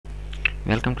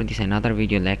Welcome to this another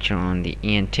video lecture on the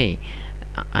ENT.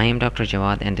 I am Dr.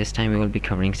 Jawad, and this time we will be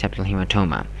covering septal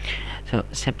hematoma. So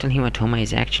septal hematoma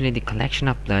is actually the collection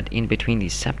of blood in between the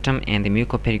septum and the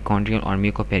mucopericardial or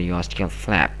mucoperiosteal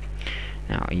flap.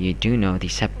 Now you do know the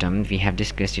septum. We have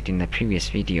discussed it in the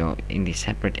previous video in the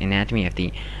separate anatomy of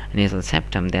the nasal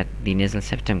septum, that the nasal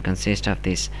septum consists of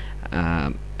this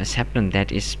septum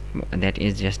that is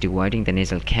just dividing the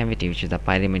nasal cavity, which is the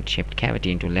pyramid shaped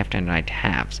cavity, into left and right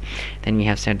halves. Then we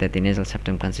have said that the nasal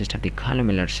septum consists of the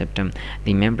columnar septum,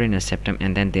 the membranous septum,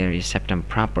 and then there is septum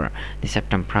proper. The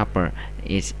septum proper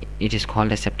is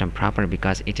called a septum proper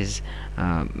because it is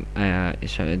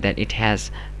so that it has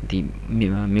the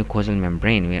mucosal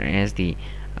membrane, whereas the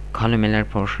columnar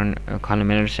portion,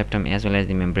 columnar septum as well as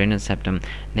the membranous septum,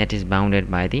 that is bounded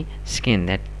by the skin.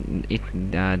 That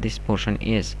this portion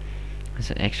is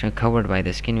actually covered by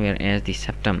the skin, whereas the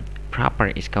septum proper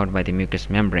is covered by the mucous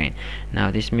membrane.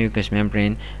 Now this mucous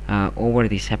membrane over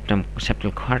the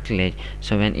septal cartilage,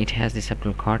 so when it has the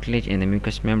septal cartilage and the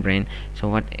mucous membrane, so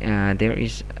what there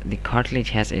is, the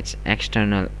cartilage has its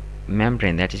external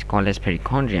membrane that is called as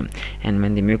perichondrium, and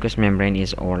when the mucous membrane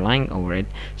is overlying over it,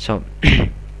 so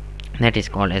that is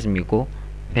called as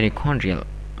mucopericardial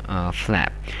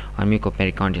flap or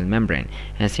mucopericardial membrane.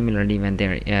 And similarly, when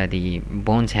the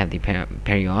bones have the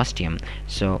periosteum,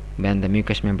 so when the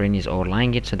mucous membrane is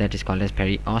overlying it, so that is called as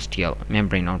periosteal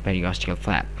membrane or periosteal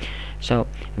flap. So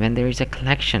when there is a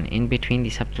collection in between the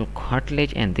septal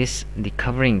cartilage and the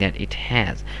covering that it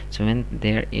has, so when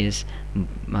there is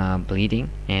bleeding,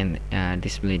 and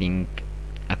this bleeding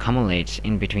accumulates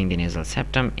in between the nasal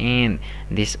septum and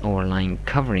this overlying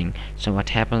covering, so what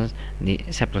happens? The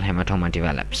septal hematoma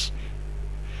develops.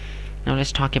 Now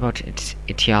let's talk about its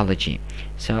etiology.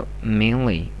 So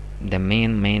mainly the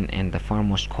main and the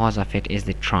foremost cause of it is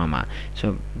the trauma.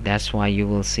 So that's why you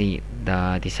will see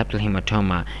the septal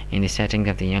hematoma in the setting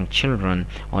of the young children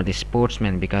or the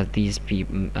sportsmen, because these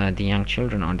people, the young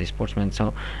children or the sportsmen,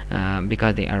 so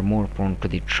because they are more prone to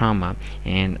the trauma,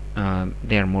 and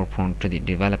they are more prone to the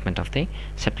development of the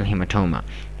septal hematoma.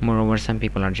 Moreover, some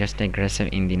people are just aggressive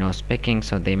in the nose picking,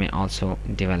 so they may also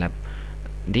develop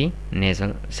the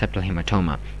nasal septal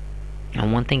hematoma.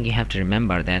 And one thing you have to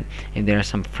remember, that if there is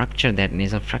some fracture, that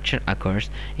nasal fracture occurs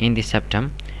in the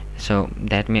septum, so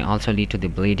that may also lead to the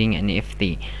bleeding. And if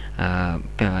the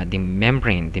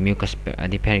membrane, the mucous,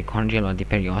 the pericardial or the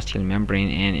periosteal membrane,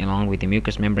 and along with the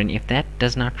mucous membrane, if that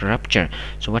does not rupture,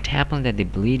 so what happens, that the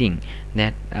bleeding,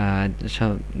 that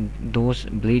so those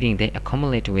bleeding, they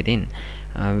accumulate within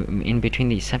in between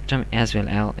the septum as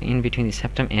well, in between the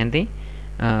septum and the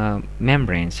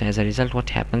membrane. So as a result,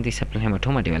 what happens? The septal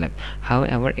hematoma develop.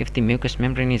 However, if the mucous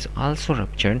membrane is also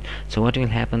ruptured, so what will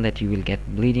happen, that you will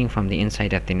get bleeding from the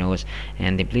inside of the nose,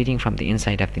 and the bleeding from the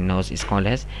inside of the nose is called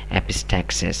as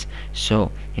epistaxis.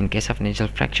 So in case of nasal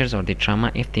fractures or the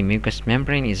trauma, if the mucous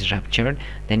membrane is ruptured,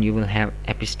 then you will have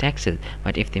epistaxis.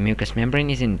 But if the mucous membrane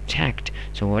is intact,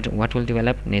 so what will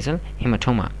develop? Nasal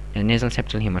hematoma, nasal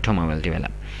septal hematoma will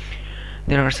develop.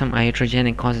 There are some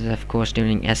iatrogenic causes, of course,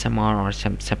 during SMR or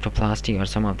some septoplasty or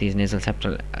some of these nasal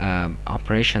septal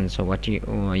operations. So what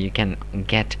you can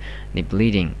get the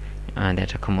bleeding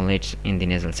that accumulates in the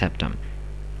nasal septum.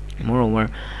 Moreover,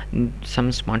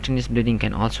 some spontaneous bleeding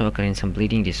can also occur in some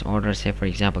bleeding disorders. Say for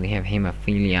example, you have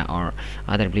hemophilia or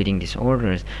other bleeding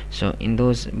disorders. So in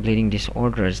those bleeding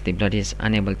disorders, the blood is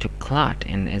unable to clot,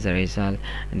 and as a result,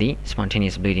 the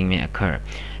spontaneous bleeding may occur.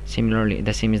 Similarly,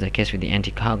 the same is the case with the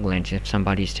anticoagulants. If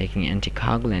somebody is taking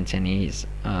anticoagulants and he is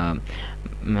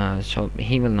so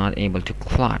he will not able to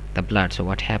clot the blood, so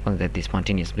what happens, that the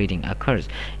spontaneous bleeding occurs,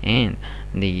 and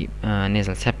the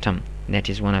nasal septum, that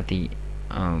is one of the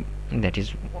that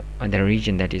is the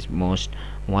region that is most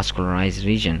vascularized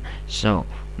region, so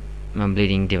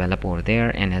bleeding develop over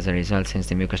there, and as a result, since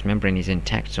the mucous membrane is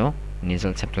intact, so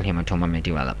nasal septal hematoma may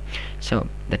develop. So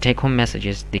the take-home message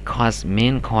is the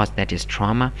main cause, that is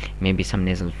trauma, maybe some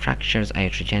nasal fractures,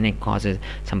 iatrogenic causes,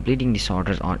 some bleeding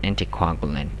disorders, or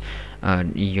anticoagulant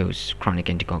use, chronic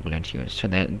anticoagulant use. So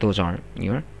those are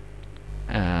your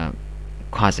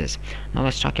causes. Now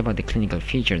let's talk about the clinical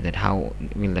features, that how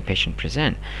will the patient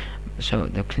present. So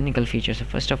the clinical features, so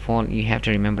first of all, you have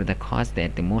to remember the cause,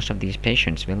 that the most of these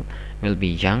patients will be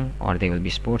young, or they will be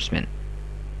sportsmen.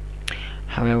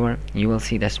 However, you will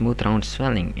see the smooth round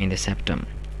swelling in the septum.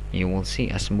 You will see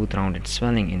a smooth rounded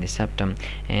swelling in the septum,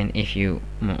 and if you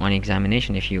on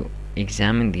examination, if you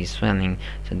examine these swelling,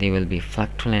 so they will be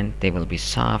fluctuant, they will be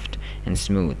soft and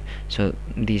smooth. So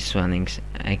these swellings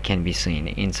can be seen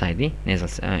inside the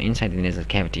nasal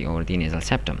cavity or the nasal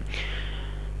septum.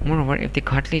 Moreover, if the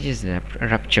cartilage is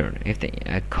ruptured, if the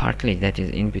cartilage that is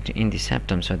in between in the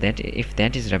septum, so that if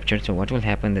that is ruptured, so what will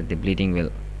happen, that the bleeding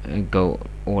will go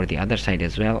over the other side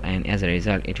as well, and as a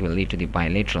result it will lead to the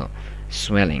bilateral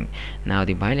swelling. Now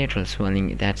the bilateral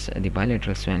swelling, that's the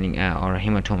bilateral swelling or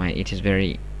hematoma, it is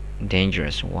very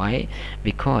dangerous. Why?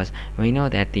 Because we know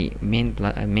that the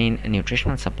main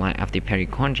nutritional supply of the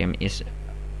perichondrium is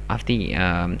of the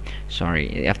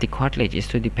of the cartilage is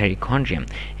to the perichondrium,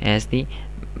 as the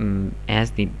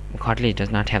cartilage does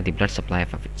not have the blood supply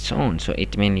of its own, so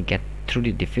it mainly get through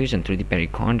the diffusion through the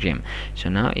perichondrium. So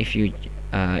now if the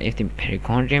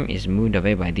perichondrium is moved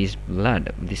away by this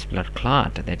blood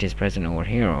clot that is present over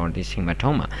here, or this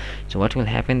hematoma, so what will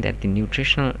happen, that the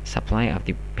nutritional supply of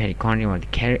the perichondrium,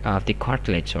 or of the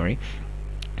cartilage, so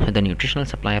the nutritional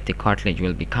supply of the cartilage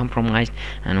will be compromised,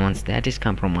 and once that is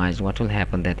compromised, what will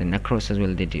happen, that the necrosis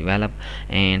will develop,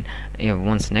 and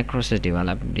once necrosis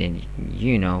develop, then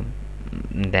you know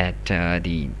that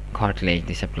the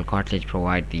septal cartilage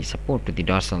provide the support to the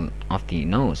dorsal of the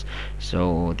nose,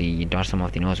 so the dorsum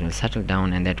of the nose will settle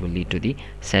down, and that will lead to the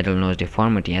saddle nose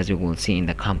deformity, as you will see in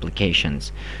the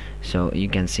complications. So you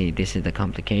can see this is the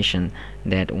complication,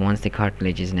 that once the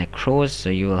cartilage is necrosed, so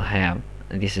you will have,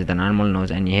 this is the normal nose,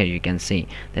 and here you can see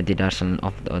that the dorsal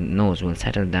of the nose will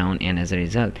settle down, and as a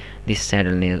result this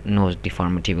saddle nose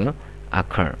deformity will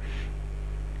occur.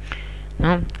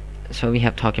 Now, so we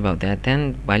have talked about that.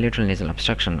 Then bilateral nasal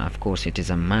obstruction, of course it is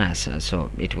a mass,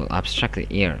 so it will obstruct the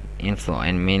air inflow,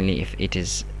 and mainly if it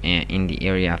is in the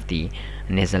area of the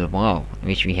nasal valve,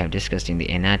 which we have discussed in the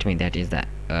anatomy, that is the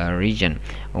region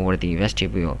over the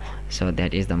vestibule, so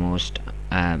that is the most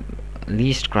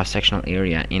least cross-sectional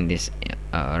area in this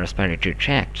respiratory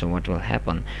tract. So what will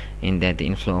happen in that, the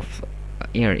inflow of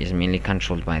air is mainly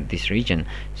controlled by this region,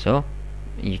 so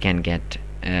you can get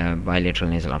bilateral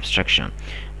nasal obstruction.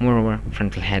 Moreover,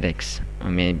 frontal headaches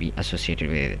may be associated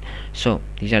with it. So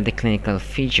these are the clinical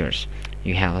features.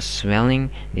 You have a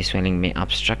swelling. The swelling may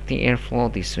obstruct the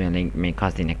airflow. The swelling may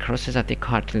cause the necrosis of the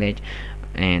cartilage,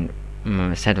 and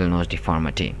saddle nose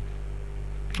deformity.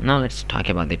 Now let's talk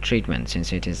about the treatment.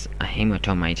 Since it is a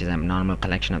hematoma, it is an abnormal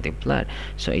collection of the blood,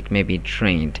 so it may be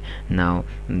drained. Now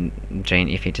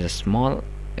if it is a small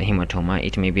hematoma,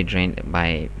 it may be drained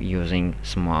by using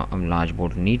large bore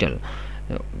needle,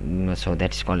 so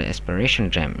that's called aspiration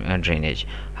drainage.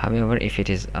 However, if it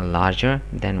is larger,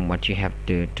 then what you have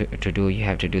to do, you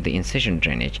have to do the incision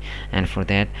drainage, and for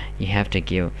that you have to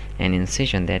give an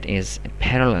incision that is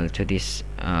parallel to this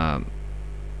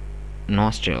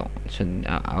nostril. So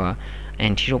our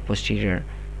anteroposterior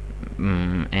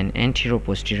an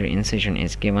anteroposterior incision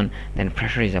is given, then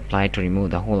pressure is applied to remove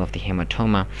the whole of the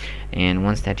hematoma, and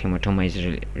once that hematoma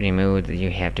is removed, you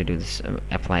have to do this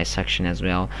apply suction as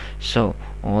well. So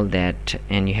all that,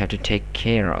 and you have to take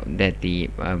care of that the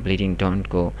bleeding don't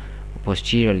go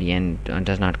posteriorly and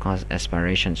does not cause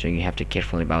aspiration, so you have to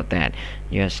careful about that.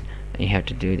 Yes, you have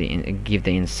to do give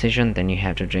the incision, then you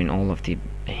have to drain all of the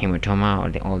hematoma,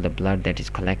 or all the blood that is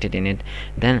collected in it.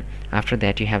 Then after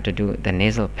that you have to do the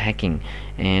nasal packing,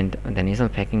 and the nasal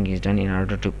packing is done in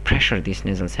order to pressure this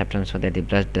nasal septum so that the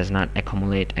blood does not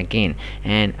accumulate again,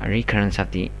 and a recurrence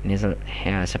of the nasal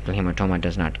septal hematoma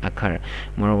does not occur.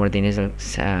 Moreover, the nasal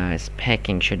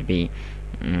packing should be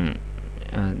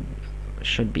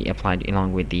applied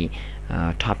along with the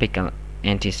topical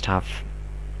anti-staph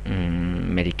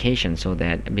medication, so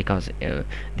that because the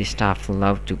staph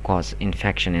love to cause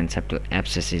infection and septal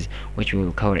abscesses, which we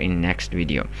will cover in next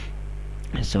video.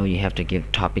 So you have to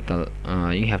give topical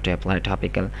you have to apply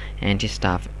topical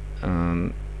anti-staph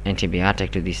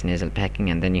antibiotic to this nasal packing,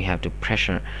 and then you have to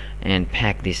pressure and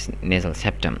pack this nasal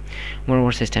septum.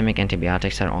 Moreover, systemic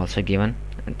antibiotics are also given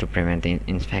to prevent the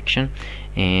infection,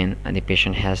 and the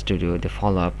patient has to do the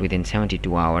follow-up within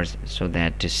 72 hours, so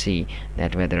that to see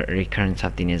that whether recurrence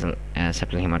of the nasal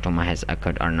septal hematoma has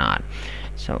occurred or not.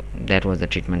 So that was the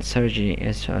treatment surgery.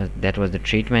 That was the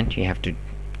treatment. You have to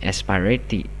aspirate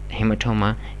the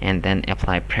hematoma and then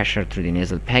apply pressure through the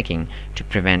nasal packing to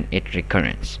prevent its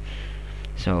recurrence.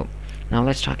 So now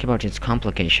let's talk about its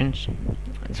complications.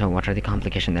 So what are the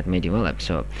complications that may develop?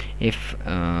 So if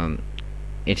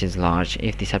it is large,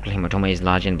 if the septal hematoma is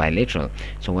large and bilateral,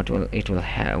 so what it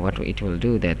will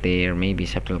do, that there may be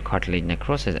septal cartilage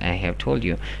necrosis. I have told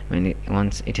you,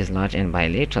 once it is large and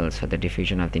bilateral, so the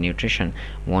diffusion of the nutrition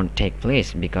won't take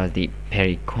place, because the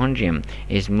perichondrium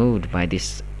is moved by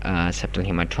this septal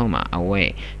hematoma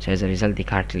away. So as a result, the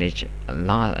cartilage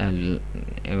will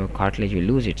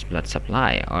lose its blood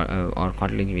supply, or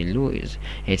cartilage will lose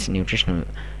its nutrition.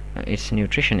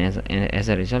 As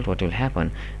a result, what will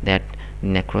happen, that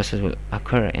necrosis will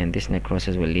occur, and this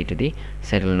necrosis will lead to the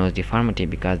saddle nose deformity,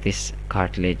 because this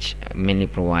cartilage mainly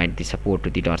provide the support to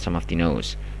the dorsum of the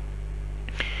nose.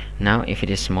 Now if it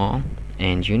is small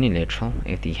and unilateral,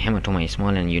 if the hematoma is small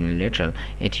and unilateral,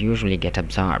 it usually get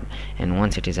absorbed, and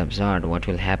once it is absorbed, what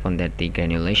will happen, that the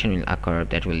granulation will occur,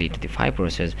 that will lead to the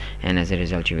fibrosis, and as a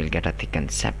result you will get a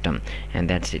thickened septum, and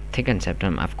that's it. Thickened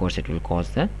septum, of course, it will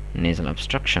cause the nasal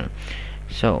obstruction.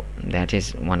 So that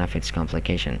is one of its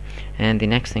complication. And the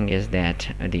next thing is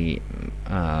that the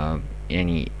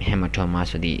any hematoma,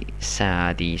 so the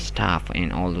staph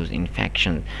and all those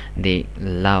infections, they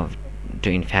love to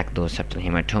infect those septal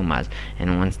hematomas,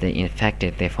 and once they infect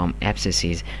it, they form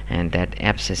abscesses, and that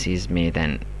abscesses may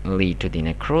then lead to the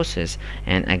necrosis,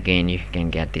 and again you can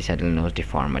get the saddle nose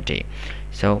deformity.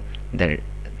 So the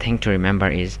thing to remember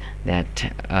is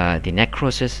that the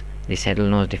necrosis, the saddle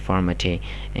nose deformity,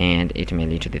 and it may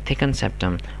lead to the thickened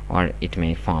septum, or it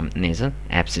may form nasal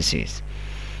abscesses.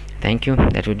 Thank you.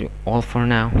 That would be all for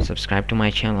now. Subscribe to my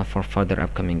channel for further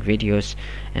upcoming videos,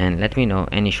 and let me know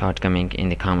any shortcoming in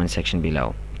the comment section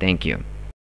below. Thank you.